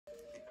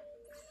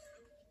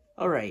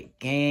Alright,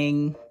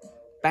 gang,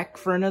 back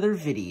for another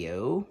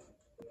video.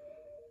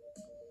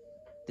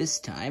 This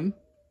time,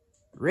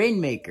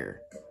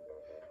 Rainmaker.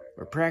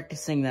 We're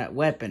practicing that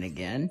weapon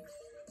again.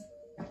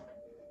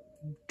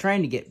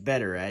 Trying to get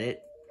better at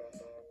it.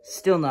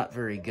 Still not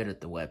very good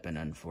at the weapon,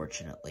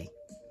 unfortunately.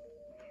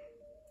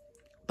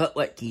 But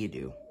what can you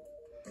do?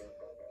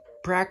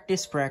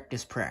 Practice,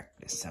 practice,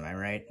 practice, am I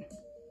right?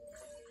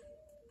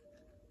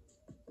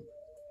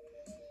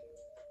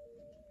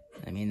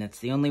 I mean, that's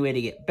the only way to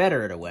get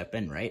better at a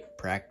weapon, right?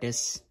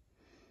 Practice.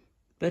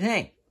 But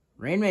hey,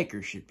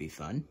 Rainmaker should be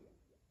fun.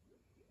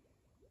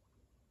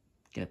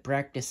 Gonna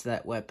practice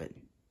that weapon.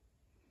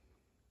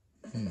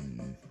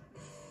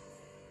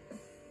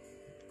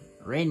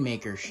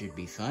 Rainmaker should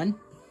be fun.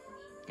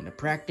 Gonna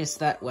practice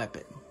that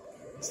weapon.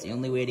 It's the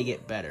only way to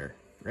get better,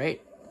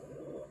 right?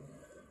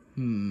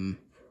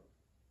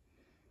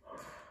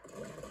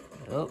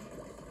 Oh.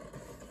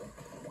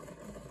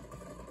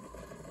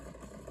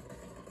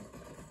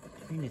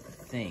 Trying to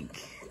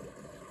think.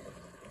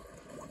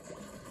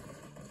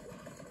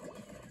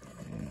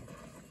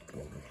 Go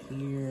over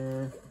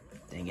here.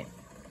 Dang it.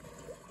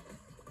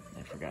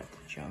 I forgot to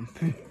jump.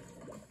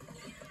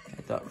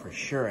 I thought for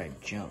sure I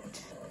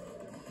jumped.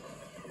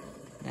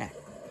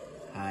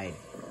 Hide.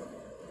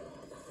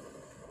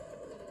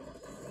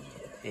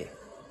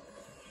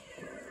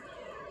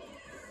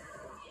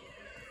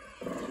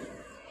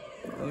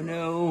 Oh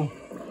no.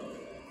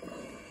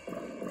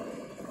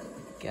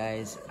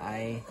 Guys,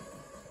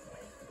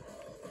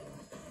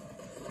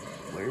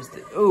 where's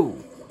the... Oh!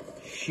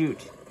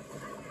 Shoot.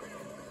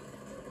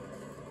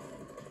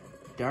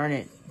 Darn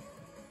it.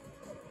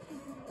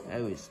 I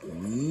was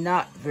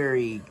not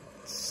very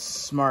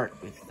smart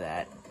with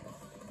that.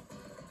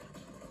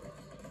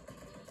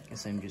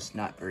 Guess I'm just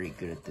not very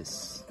good at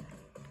this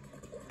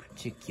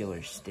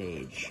particular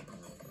stage.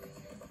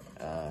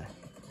 Oh.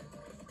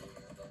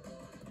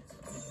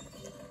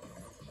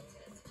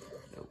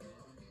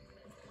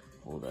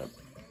 Hold up.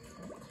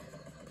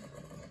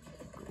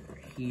 Go over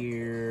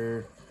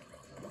here.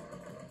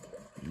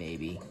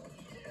 Maybe.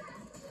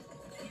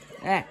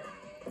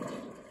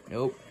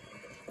 Nope.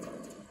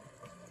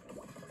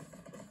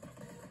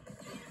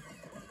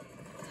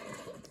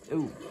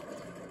 Ooh.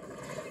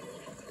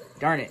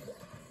 Darn it.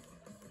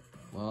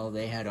 Well,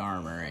 they had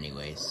armor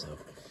anyway, so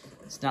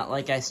it's not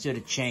like I stood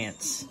a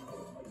chance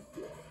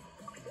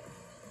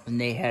when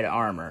they had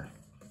armor,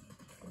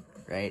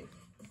 right?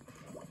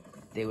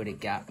 They would have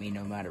got me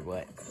no matter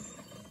what.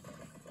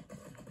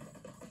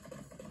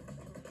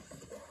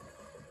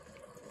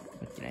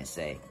 What can I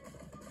say?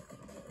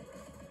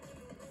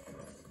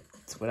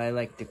 It's what I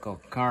like to call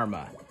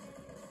karma.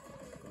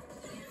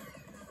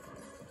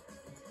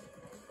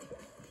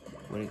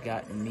 Would have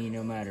gotten me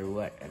no matter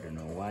what. I don't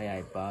know why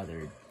I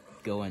bothered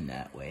going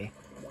that way.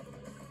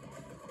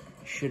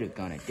 Should have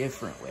gone a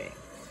different way.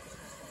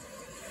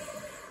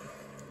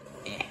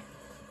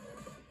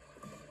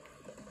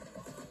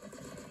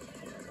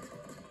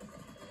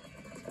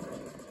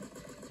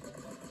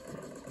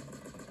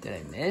 Did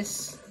I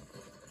miss?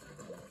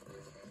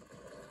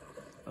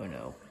 Oh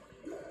no.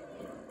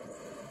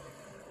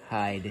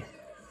 Hide.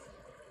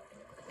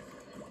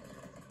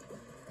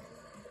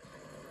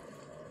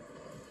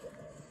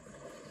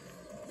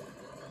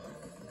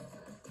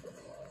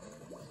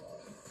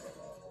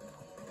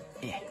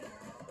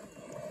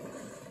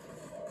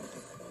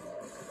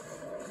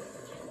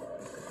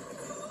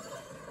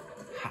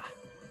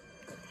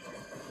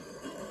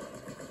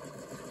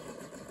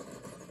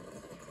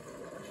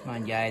 Come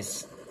on,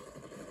 guys.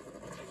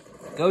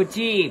 Go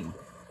team!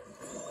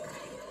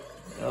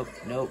 Oh,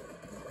 nope.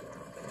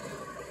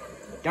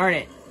 Darn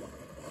it.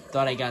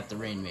 Thought I got the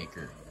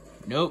Rainmaker.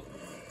 Nope.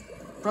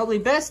 Probably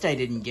best I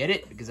didn't get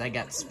it, because I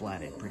got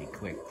splatted pretty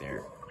quick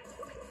there.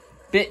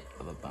 Bit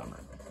of a bummer.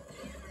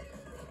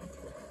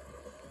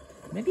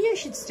 Maybe I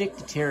should stick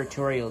to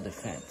territorial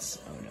defense.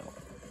 Oh no.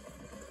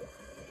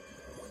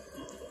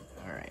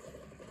 Alright.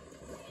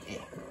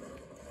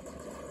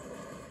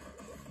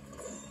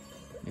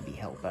 Maybe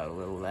help out a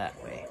little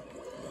that way.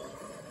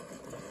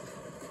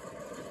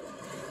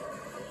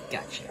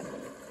 Gotcha.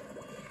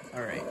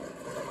 Alright.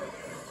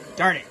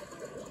 Darn it!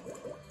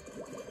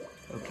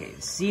 Okay,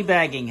 the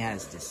seabagging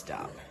has to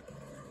stop.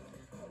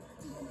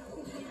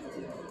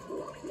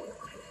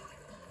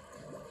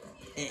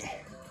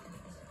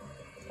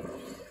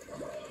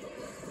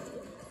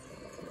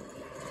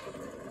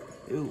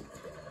 Ooh.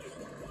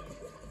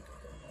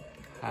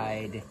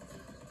 Hide.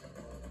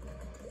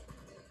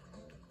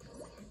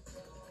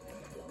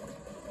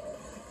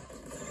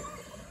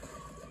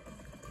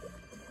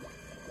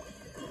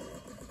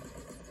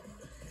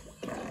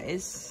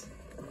 Guys,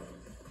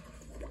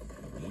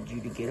 I need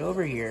you to get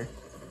over here.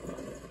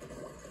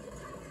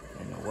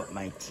 I don't know what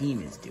my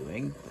team is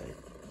doing, but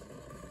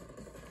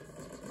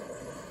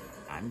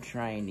I'm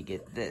trying to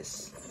get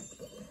this.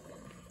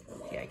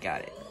 Okay, I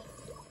got it.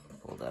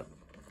 Hold up.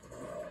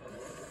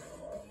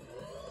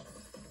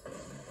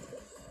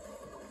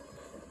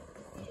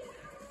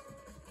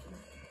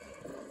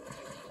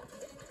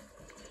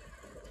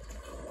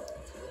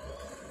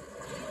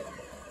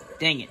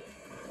 Dang it.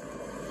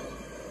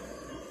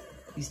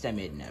 At least I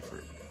made an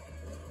effort.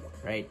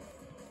 Right?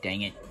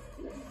 Dang it.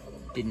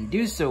 Didn't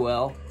do so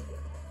well.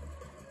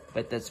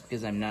 But that's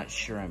because I'm not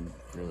sure I'm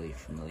really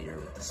familiar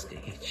with the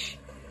stage.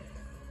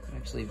 I'm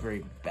actually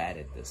very bad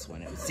at this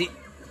one. See?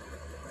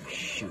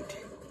 Shoot.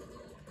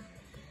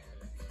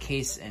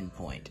 Case in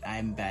point.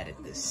 I'm bad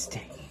at this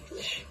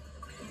stage.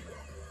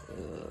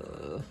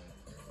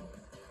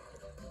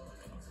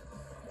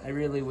 I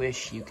really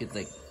wish you could,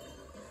 like,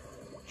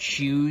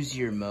 choose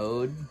your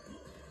mode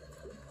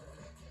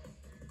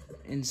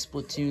in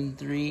Splatoon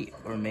 3,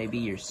 or maybe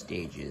your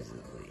stages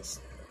at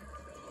least.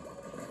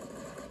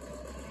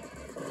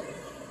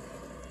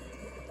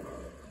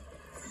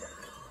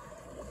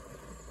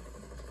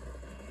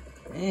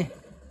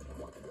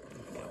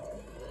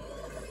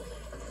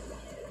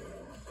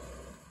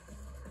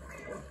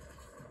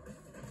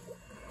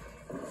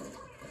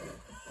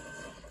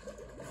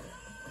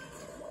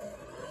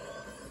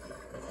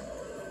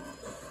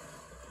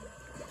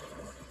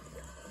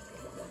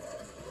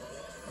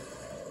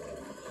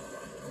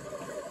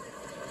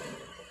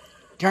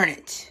 Darn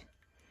it.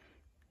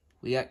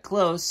 We got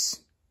close.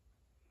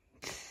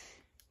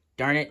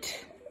 Darn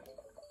it.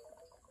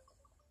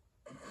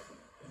 At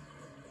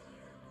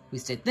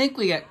least I think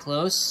we got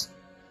close.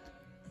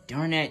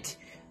 Darn it.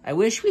 I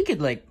wish we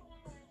could, like,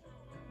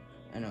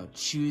 I don't know,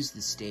 choose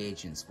the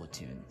stage in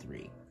Splatoon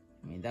 3.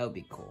 I mean, that would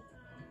be cool.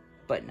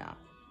 But nah.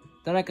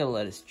 They're not gonna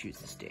let us choose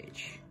the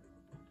stage.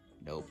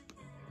 Nope.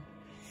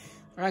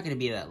 We're not gonna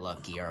be that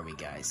lucky, are we,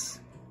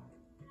 guys?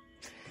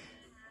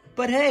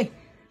 But hey,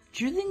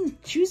 choosing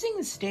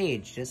the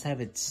stage does have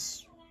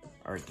its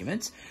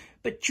arguments,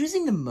 but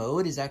choosing the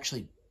mode is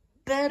actually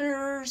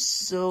better,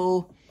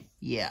 so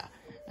yeah,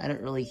 I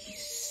don't really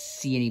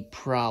see any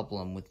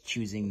problem with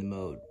choosing the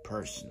mode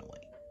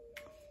personally.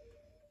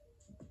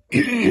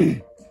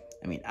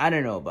 I mean, I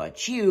don't know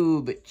about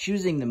you, but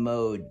choosing the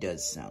mode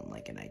does sound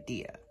like an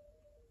idea.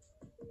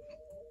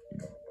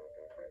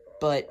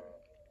 But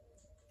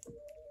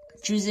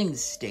choosing the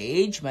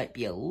stage might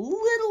be a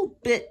little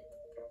bit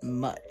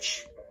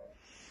much.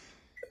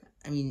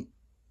 I mean,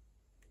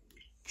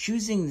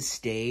 choosing the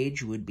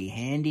stage would be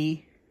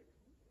handy,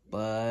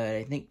 but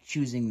I think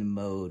choosing the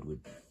mode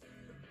would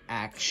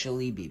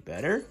actually be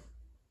better.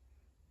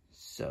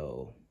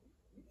 So,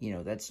 you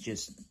know, that's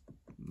just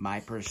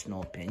my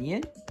personal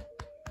opinion.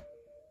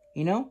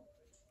 You know,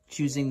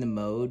 choosing the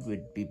mode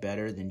would be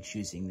better than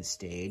choosing the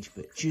stage,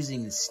 but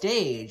choosing the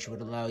stage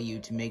would allow you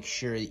to make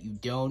sure that you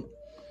don't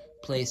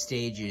play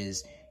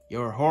stages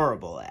you're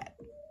horrible at.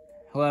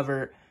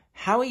 However,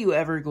 how are you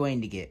ever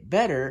going to get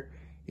better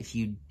if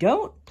you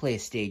don't play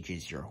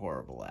stages you're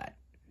horrible at?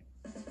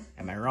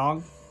 Am I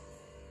wrong?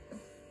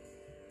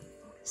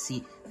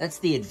 See, that's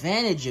the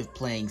advantage of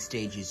playing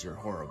stages you're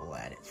horrible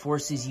at. It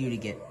forces you to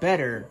get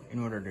better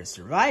in order to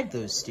survive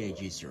those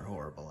stages you're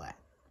horrible at.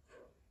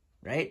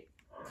 Right?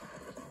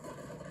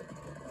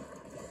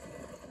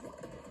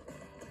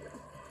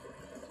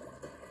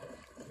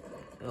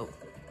 Oh.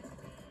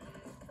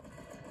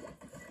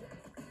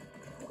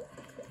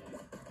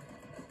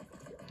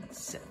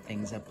 Set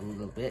things up a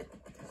little bit.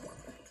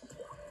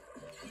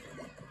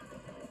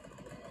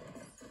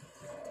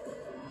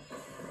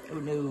 Oh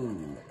no.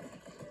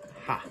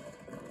 Ha.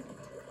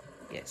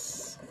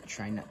 Yes.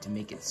 Try not to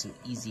make it so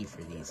easy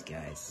for these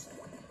guys.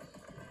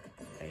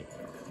 Right.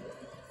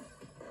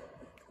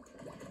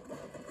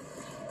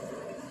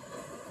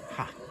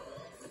 Ha.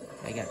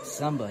 I got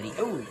somebody.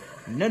 Oh,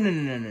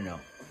 no.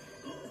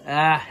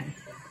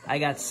 I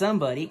got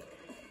somebody.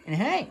 And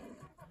hey,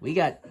 we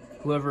got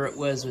whoever it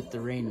was with the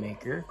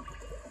Rainmaker.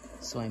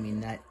 So, I mean,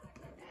 that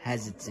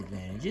has its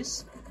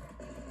advantages.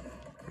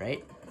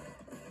 Right?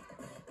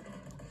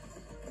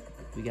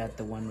 We got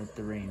the one with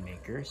the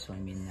Rainmaker, so I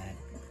mean that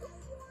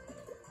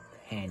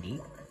handy.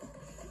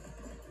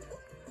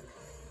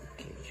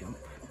 Okay, jump.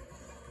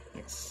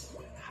 Yes,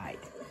 hide.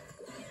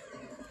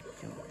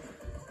 Jump.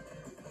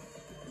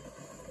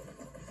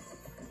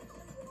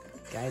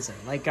 Guys,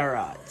 I like our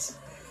odds.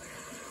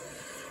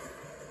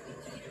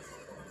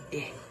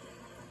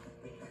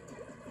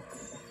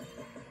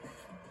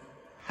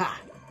 Ha!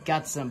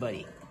 Got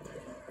somebody.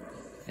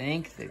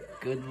 Thank the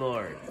good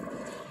Lord.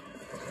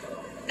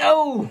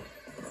 No!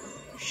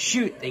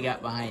 Shoot, they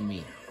got behind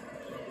me.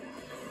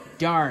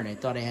 Darn, I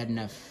thought I had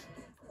enough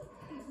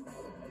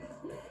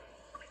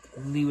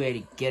leeway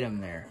to get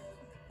him there.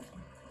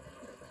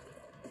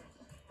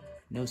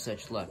 No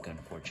such luck,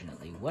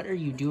 unfortunately. What are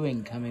you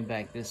doing coming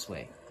back this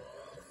way?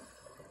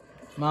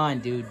 Come on,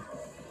 dude.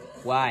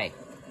 Why?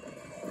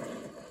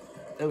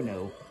 Oh,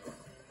 no.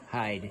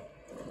 Hide.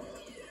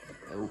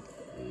 Oh,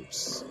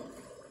 oops.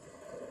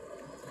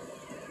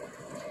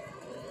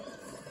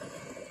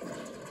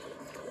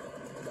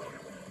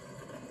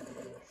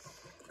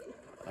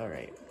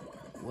 Alright,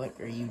 what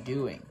are you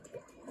doing?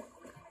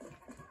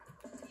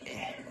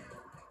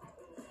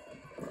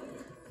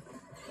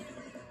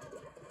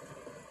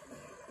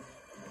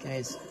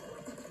 Guys.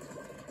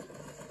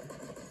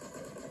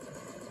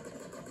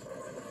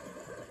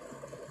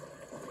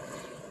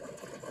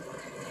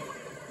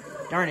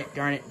 Darn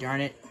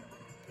it.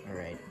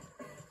 Alright.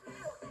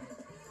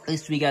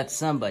 least we got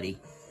somebody.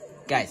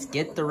 Guys,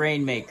 get the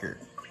Rainmaker.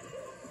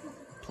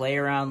 Play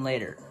around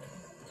later.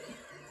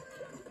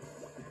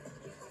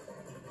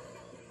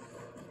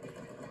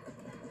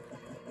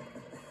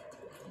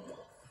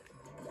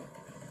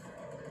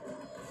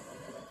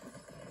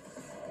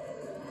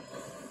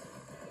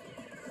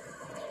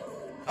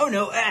 Oh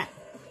no, ah!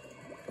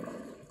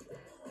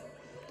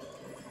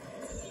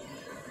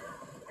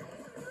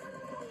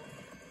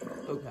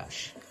 Oh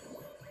gosh.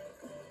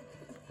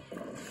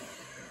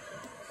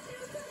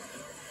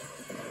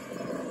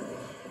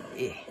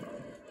 Eh.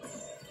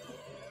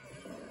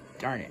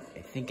 Darn it, I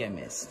think I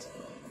missed.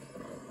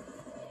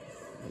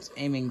 I was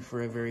aiming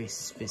for a very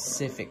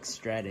specific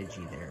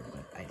strategy there,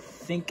 but I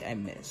think I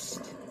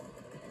missed.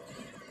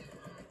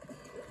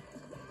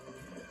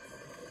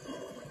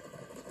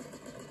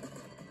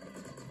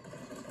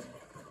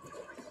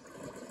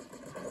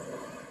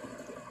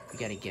 We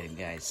gotta get him,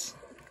 guys.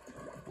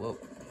 Whoa.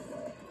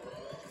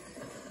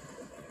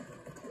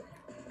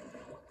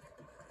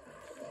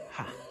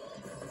 Ha.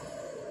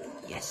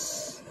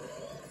 Yes.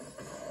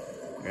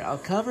 Here, I'll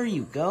cover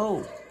you.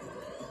 Go.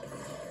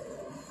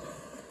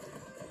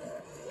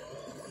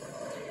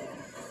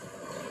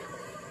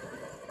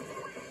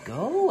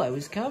 Go. I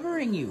was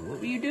covering you. What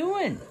were you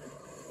doing?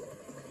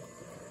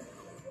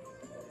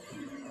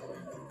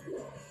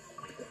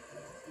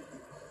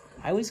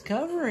 I was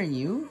covering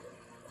you.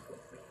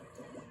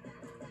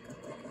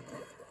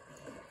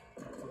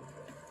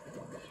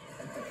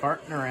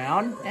 Farting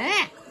around?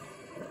 Ah!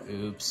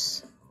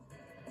 Oops.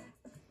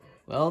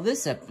 Well,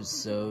 this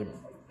episode...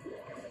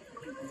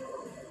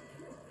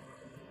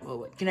 Well,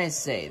 what can I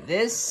say?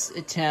 This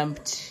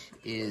attempt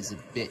is a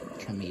bit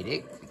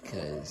comedic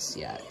because,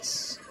 yeah,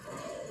 it's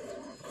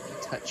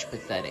a touch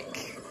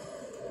pathetic.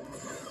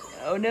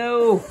 Oh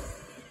no!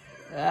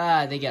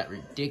 Ah, they got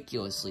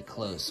ridiculously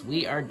close.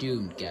 We are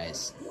doomed,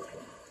 guys.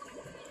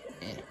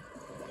 Eh.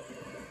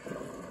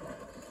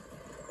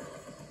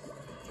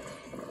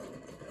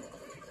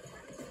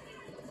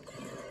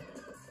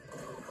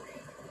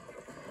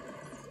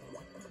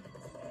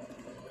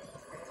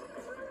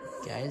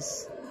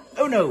 Guys.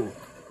 Oh no!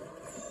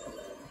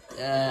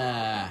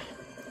 Eh.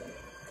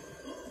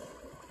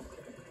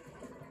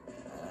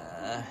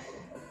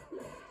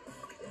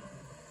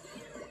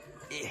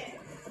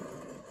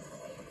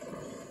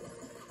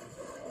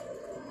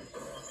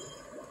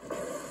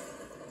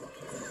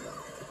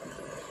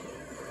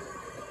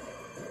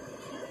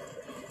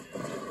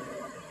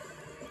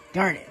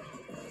 Darn it.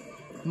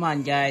 Come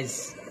on,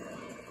 guys.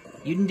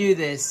 You can do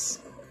this.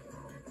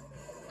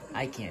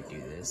 I can't do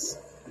this.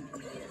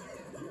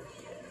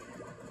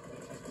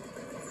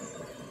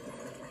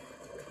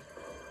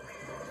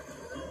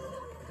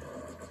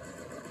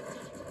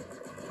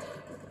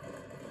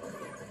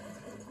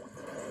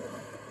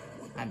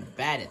 I'm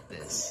bad at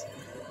this.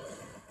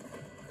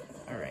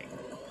 Alright.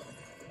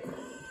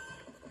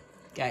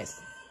 Guys,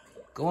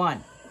 go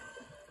on.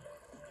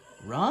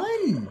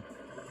 Run!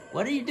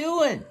 What are you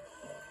doing?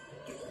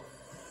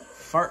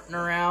 Farting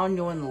around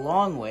going the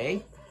long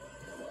way.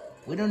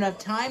 We don't have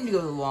time to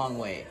go the long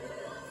way.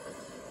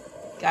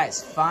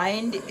 Guys,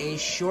 find a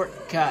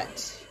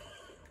shortcut.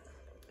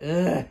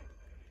 Ugh.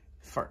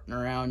 Farting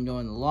around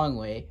going the long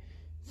way.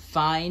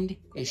 Find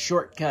a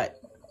shortcut.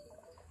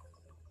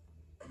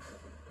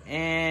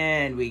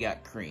 And we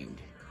got creamed.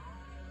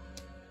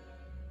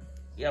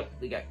 Yep,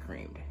 we got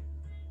creamed.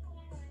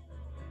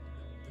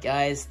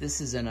 Guys, this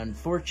is an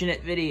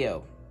unfortunate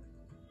video.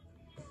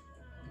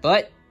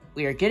 But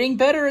we are getting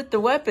better at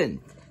the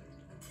weapon.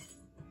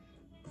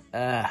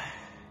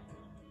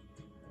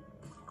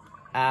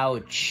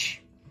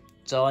 Ouch.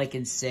 That's all I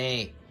can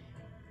say.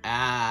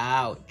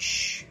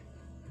 Ouch.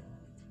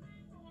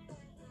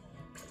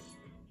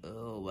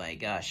 Oh my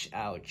gosh.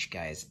 Ouch,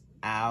 guys.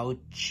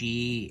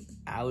 Ouchie.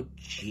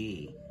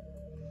 Ouchie.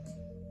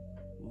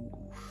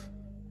 Oof.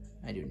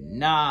 I do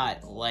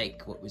not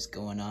like what was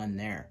going on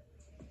there.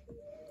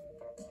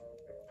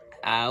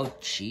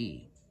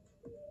 Ouchie.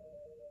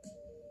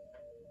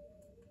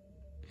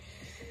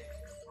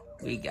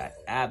 We got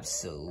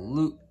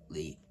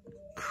absolutely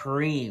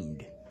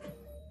creamed.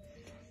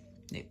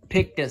 They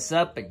picked us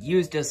up and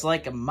used us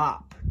like a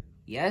mop.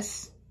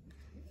 Yes?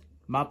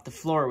 Mop the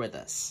floor with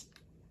us.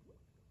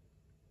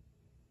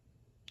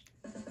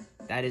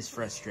 That is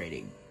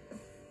frustrating.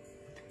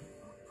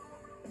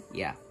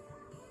 Yeah.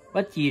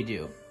 What do you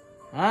do?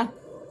 Huh?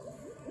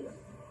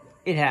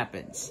 It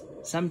happens.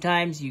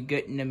 Sometimes you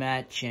get in a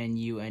match and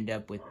you end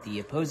up with the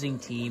opposing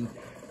team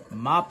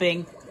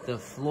mopping the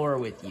floor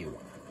with you,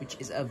 which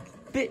is a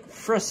bit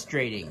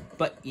frustrating.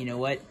 But you know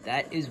what?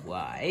 That is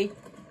why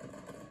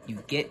you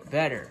get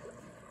better,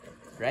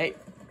 right?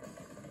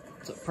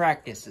 That's what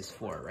practice is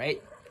for,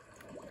 right?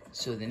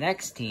 So the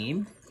next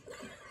team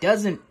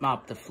doesn't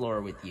mop the floor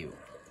with you.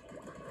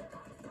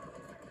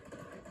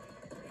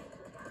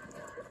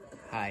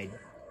 Hide.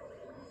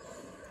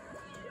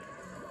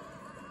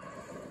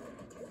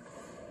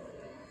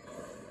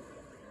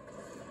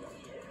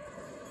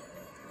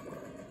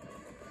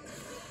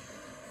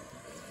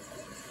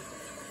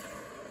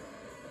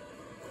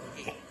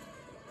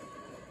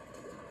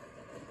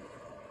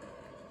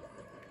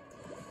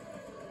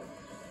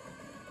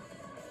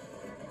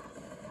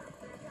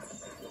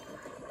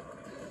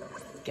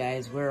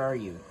 guys, where are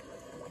you?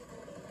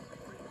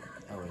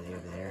 Oh, are they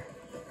over there?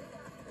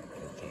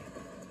 Okay.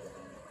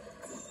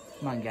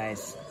 Come on,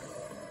 guys.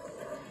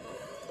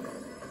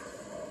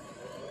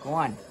 Go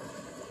on.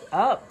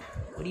 Up!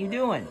 What are you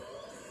doing?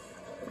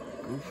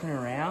 Goofing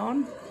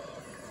around?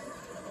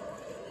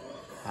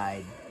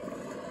 Hide.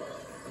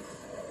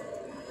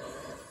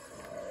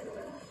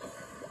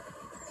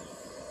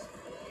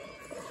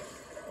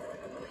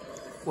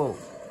 Whoa.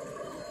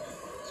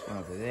 This one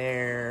over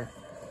there.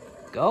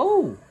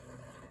 Go!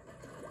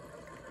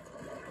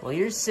 Well,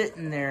 you're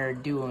sitting there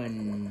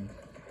doing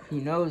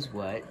who knows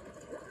what.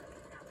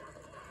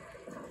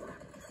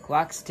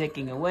 Clock's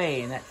ticking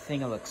away and that thing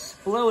will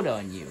explode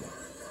on you.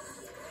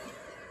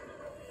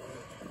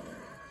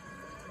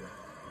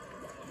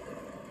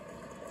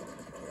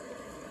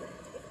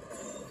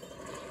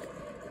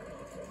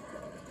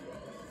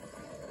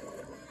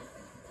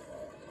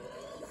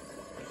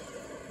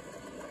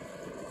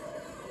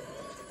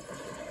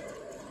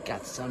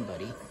 Got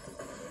somebody.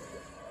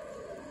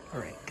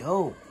 Alright,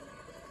 go.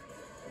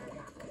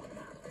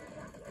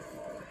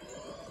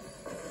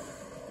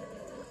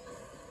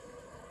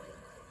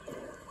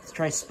 Let's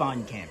try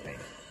spawn camping.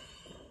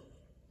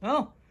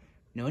 Oh,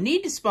 no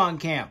need to spawn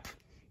camp.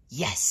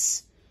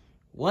 Yes!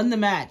 Won the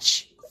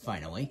match,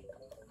 finally.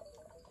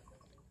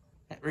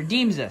 That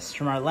redeems us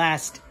from our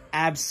last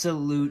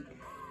absolute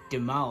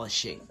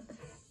demolishing.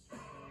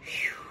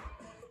 Phew.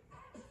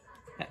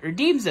 That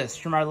redeems us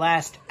from our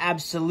last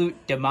absolute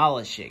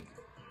demolishing.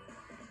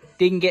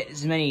 Didn't get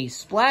as many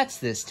splats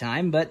this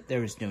time, but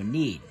there was no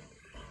need.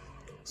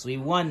 So we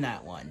won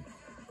that one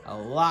a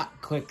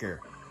lot quicker.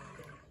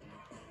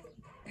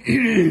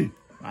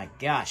 My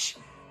gosh.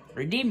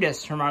 Redeemed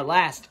us from our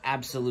last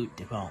absolute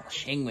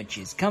demolishing, which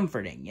is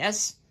comforting,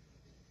 yes?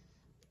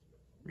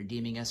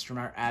 Redeeming us from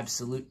our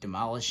absolute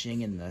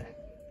demolishing in the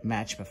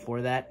match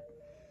before that.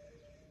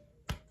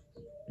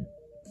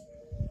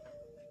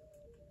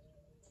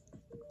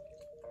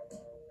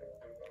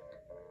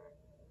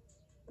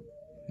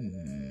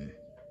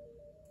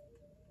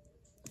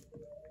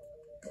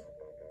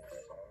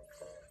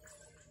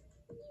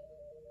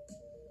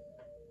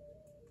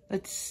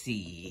 Let's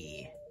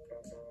see.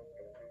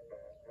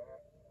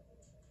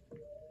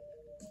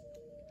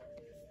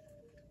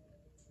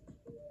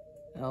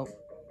 Oh.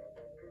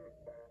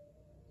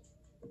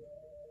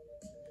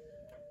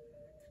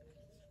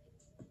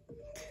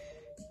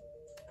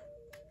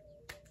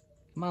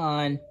 Come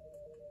on.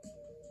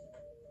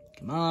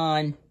 Come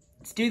on.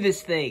 Let's do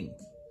this thing.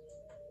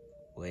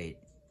 Wait.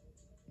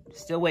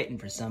 Still waiting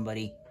for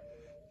somebody.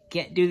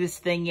 Can't do this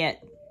thing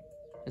yet.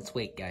 Let's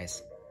wait,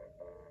 guys.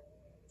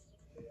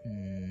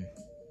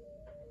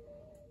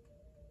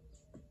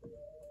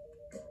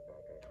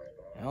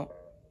 Nope.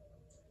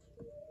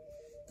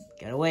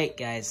 Gotta wait,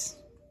 guys.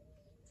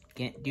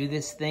 Can't do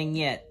this thing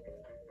yet.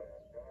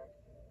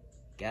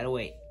 Gotta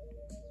wait.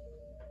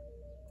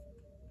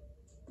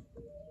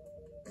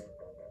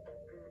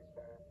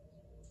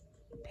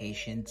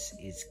 Patience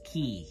is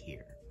key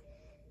here.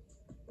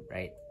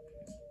 Right?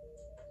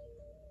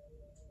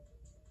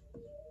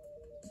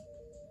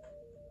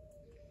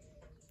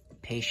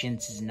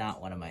 Patience is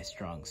not one of my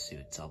strong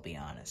suits, I'll be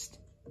honest.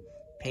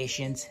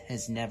 Patience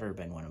has never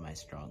been one of my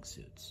strong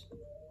suits.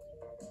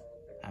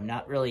 I'm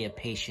not really a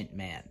patient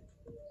man.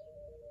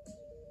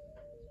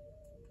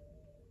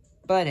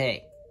 But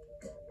hey,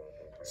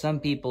 some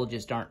people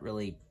just aren't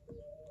really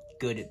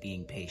good at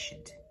being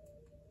patient.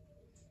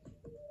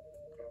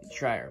 We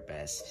try our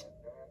best,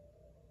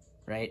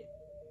 right?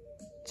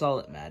 That's all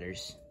that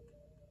matters.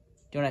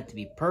 Don't have to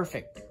be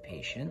perfect at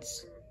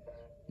patience.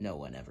 No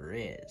one ever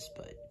is,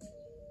 but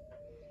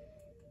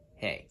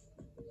hey,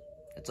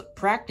 that's what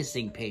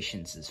practicing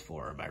patience is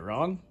for, am I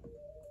wrong?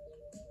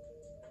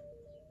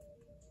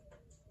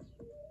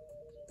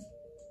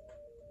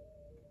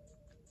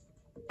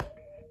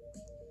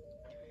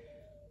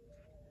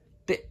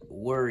 Bit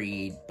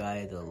worried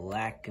by the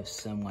lack of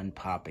someone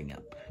popping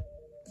up.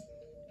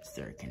 Is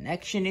there a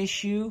connection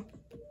issue?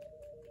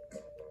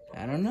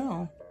 I don't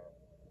know.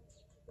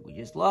 We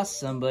just lost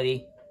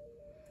somebody.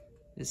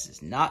 This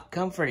is not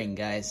comforting,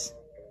 guys.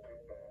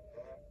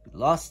 We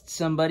lost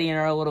somebody in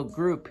our little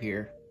group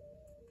here.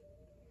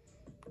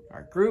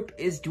 Our group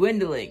is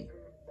dwindling.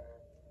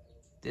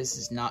 This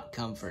is not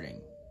comforting.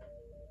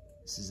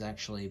 This is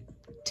actually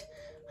a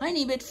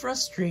tiny bit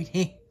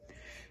frustrating.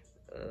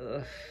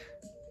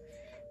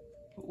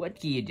 What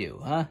can you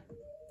do, huh?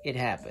 It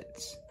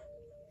happens.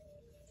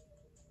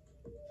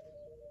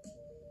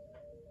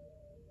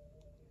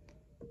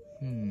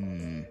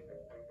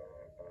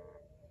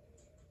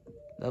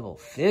 Level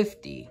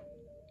 50?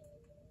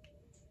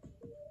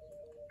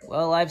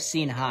 Well, I've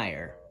seen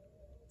higher.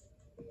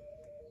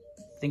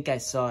 I think I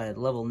saw it at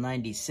level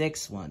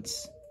 96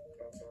 once,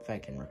 if I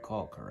can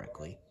recall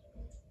correctly.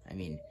 I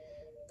mean,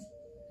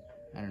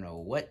 I don't know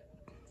what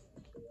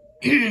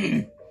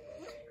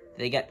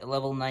they got to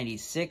level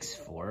 96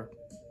 for.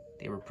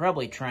 They were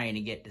probably trying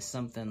to get to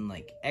something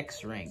like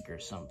X rank or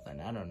something.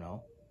 I don't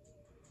know.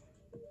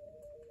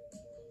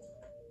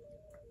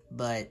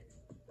 But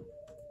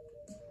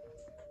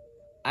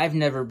I've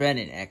never been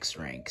in X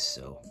rank,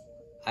 so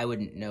I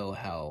wouldn't know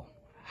how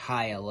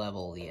high a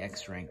level the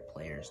X rank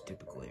players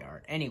typically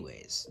are.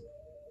 Anyways,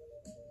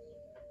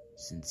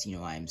 since, you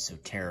know, I'm so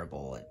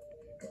terrible at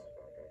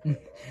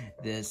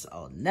this,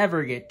 I'll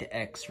never get to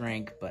X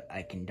rank, but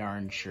I can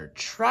darn sure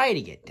try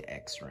to get to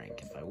X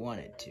rank if I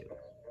wanted to.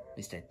 At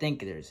least I think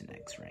there's an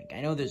X rank.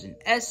 I know there's an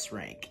S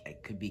rank. I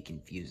could be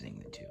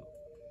confusing the two.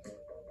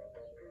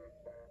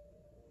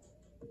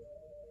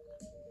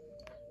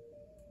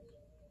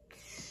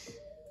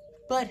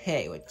 But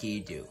hey, what can you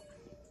do?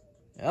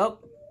 Oh,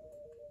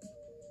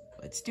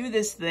 let's do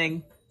this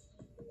thing.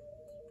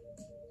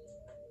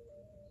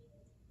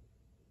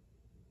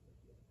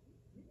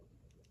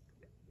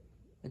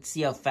 Let's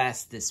see how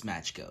fast this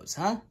match goes,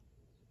 huh?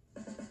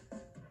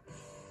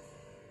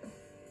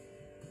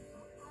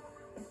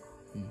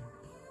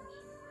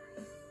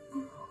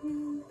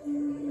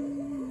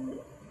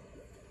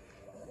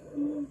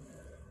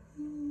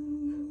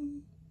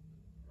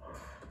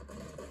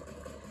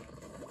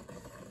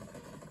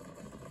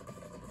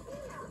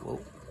 Whoa.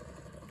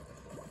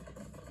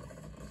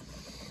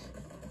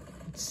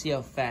 Let's see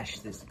how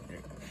fast this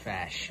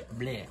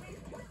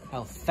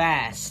how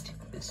fast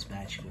this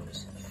match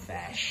goes.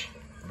 Fash.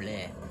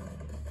 Bleh.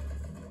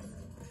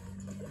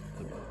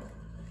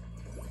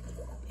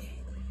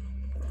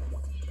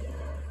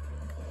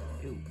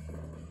 Ooh.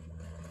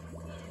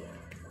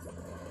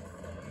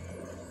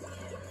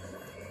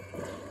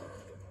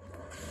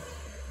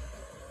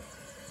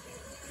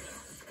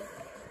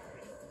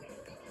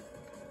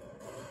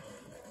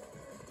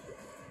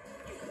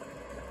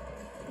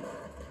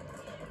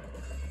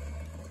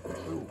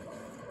 Ooh.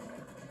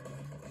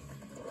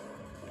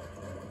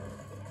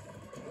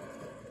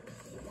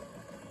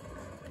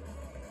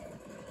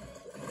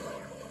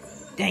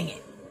 Dang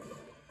it.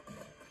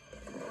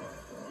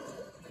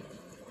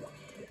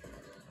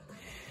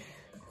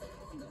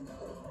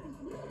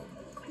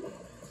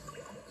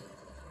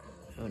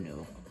 Oh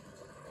no.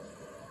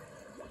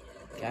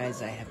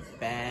 Guys, I have a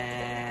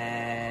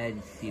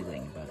bad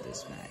feeling about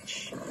this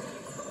match.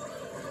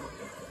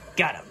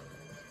 Got him.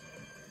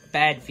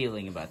 Bad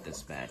feeling about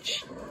this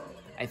match.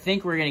 I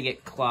think we're gonna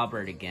get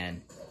clobbered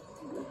again.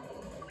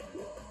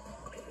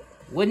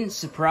 Wouldn't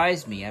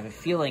surprise me. I have a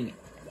feeling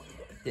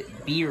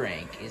that B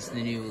rank is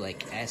the new,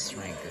 like, S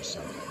rank or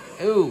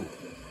something. Ooh.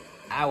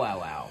 Ow,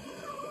 ow, ow.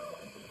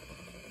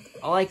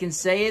 All I can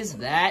say is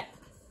that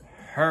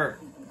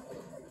hurt.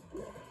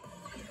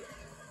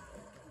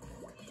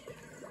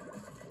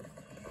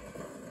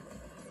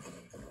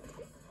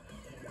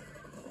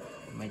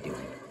 What am I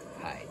doing?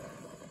 Hide.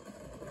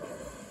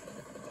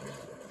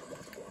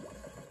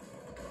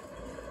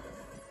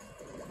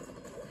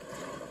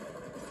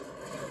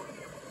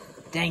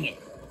 Dang it.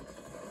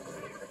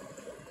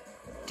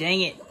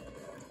 Dang it.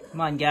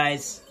 Come on,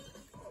 guys.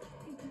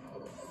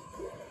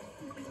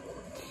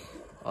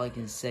 All I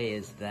can say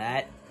is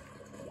that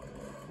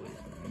was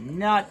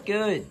not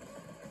good.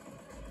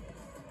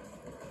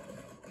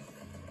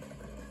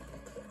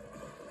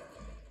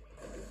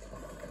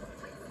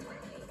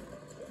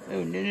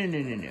 Oh, no, no, no,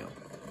 no, no.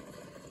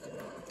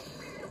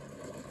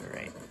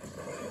 Alright.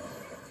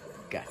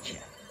 Gotcha.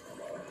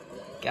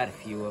 Got a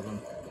few of them.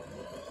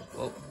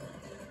 Whoa.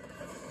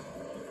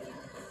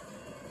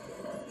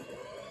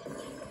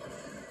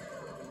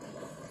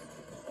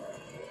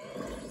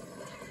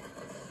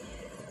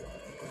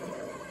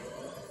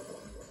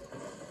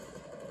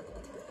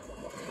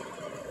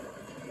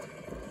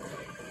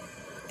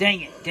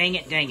 Dang it, dang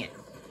it, dang it.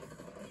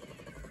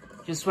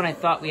 Just when I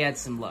thought we had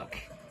some luck.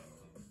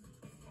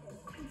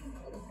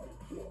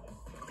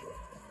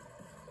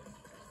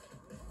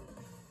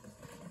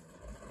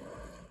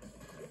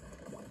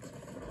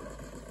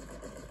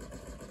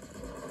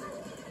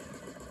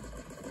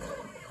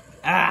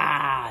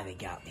 Ah, they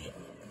got me.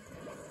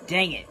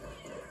 Dang it.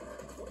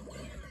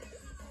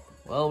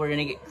 Well, we're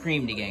gonna get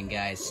creamed again,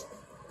 guys.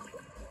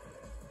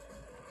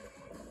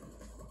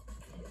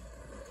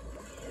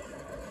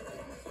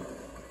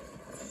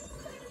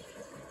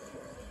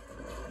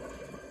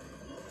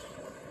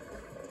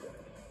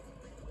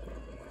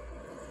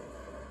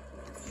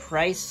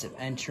 Price of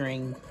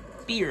entering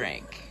B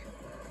rank.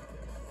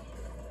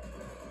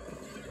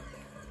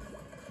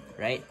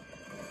 Right?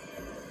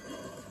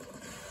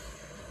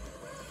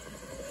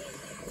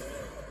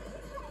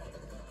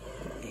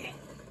 Yeah.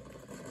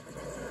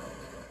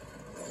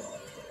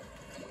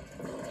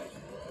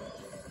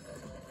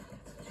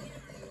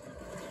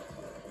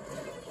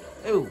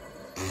 Ooh.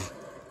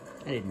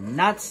 I did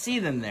not see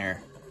them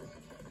there.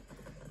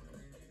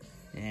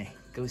 Yeah,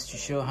 goes to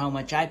show how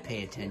much I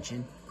pay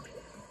attention.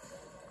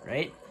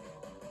 Right?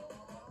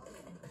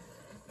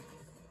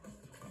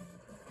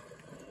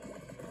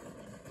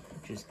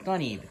 Which is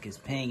funny because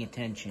paying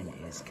attention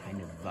is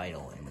kind of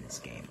vital in this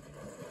game.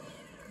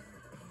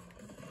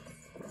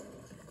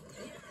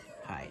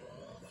 Hide.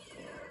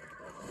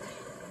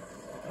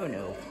 Oh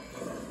no.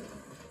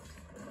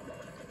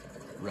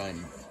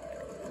 Run.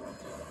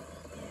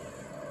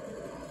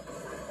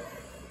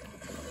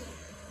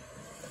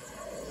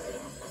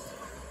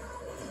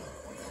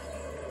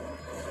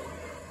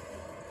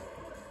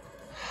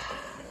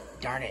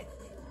 Darn it.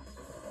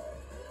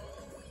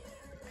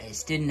 I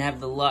just didn't have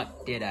the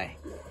luck, did I?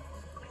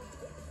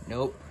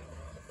 Nope.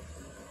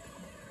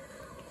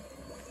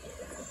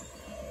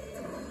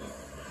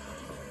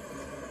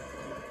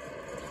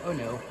 Oh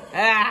no.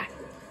 Ah!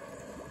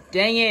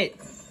 Dang it!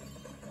 I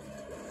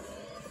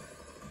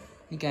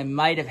think I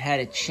might have had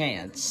a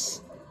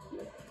chance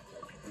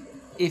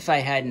if I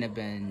hadn't have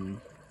been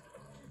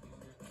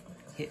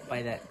hit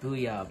by that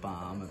booyah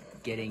bomb of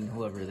getting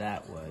whoever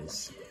that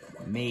was.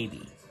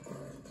 Maybe.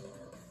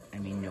 I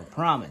mean, no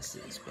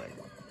promises, but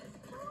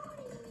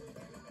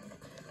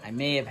I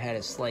may have had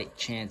a slight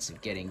chance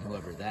of getting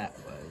whoever that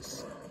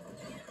was.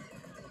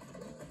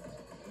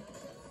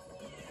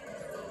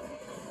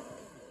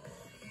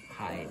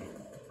 Hide.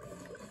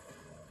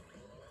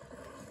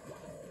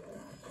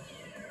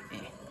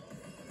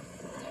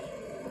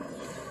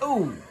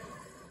 Oh!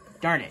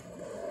 Darn it.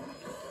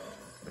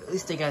 But at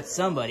least I got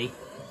somebody.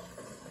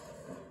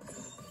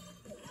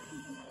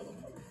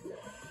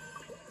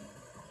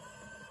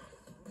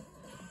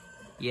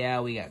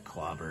 Yeah, we got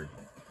clobbered.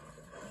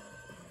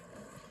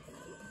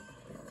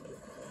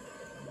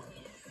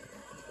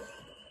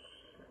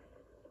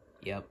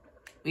 Yep.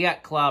 We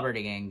got clobbered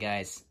again,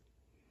 guys.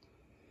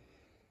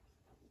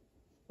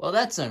 Well,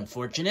 that's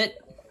unfortunate.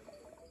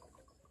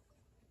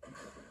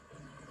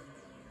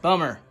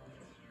 Bummer.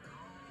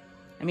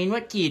 I mean,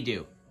 what can you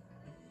do?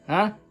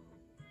 Huh?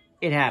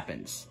 It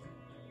happens.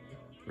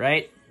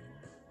 Right?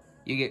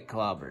 You get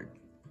clobbered.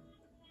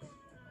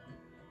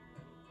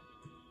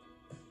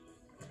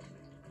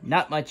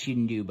 Not much you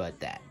can do about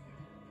that.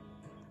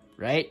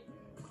 Right?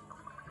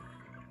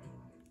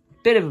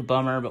 Bit of a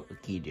bummer, but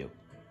what can you do?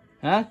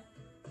 Huh?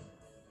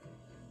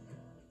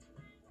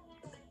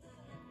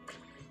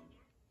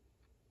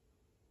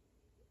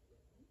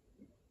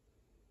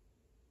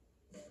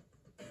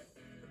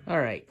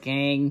 Alright,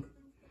 gang.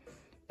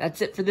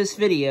 That's it for this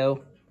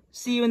video.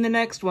 See you in the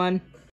next one.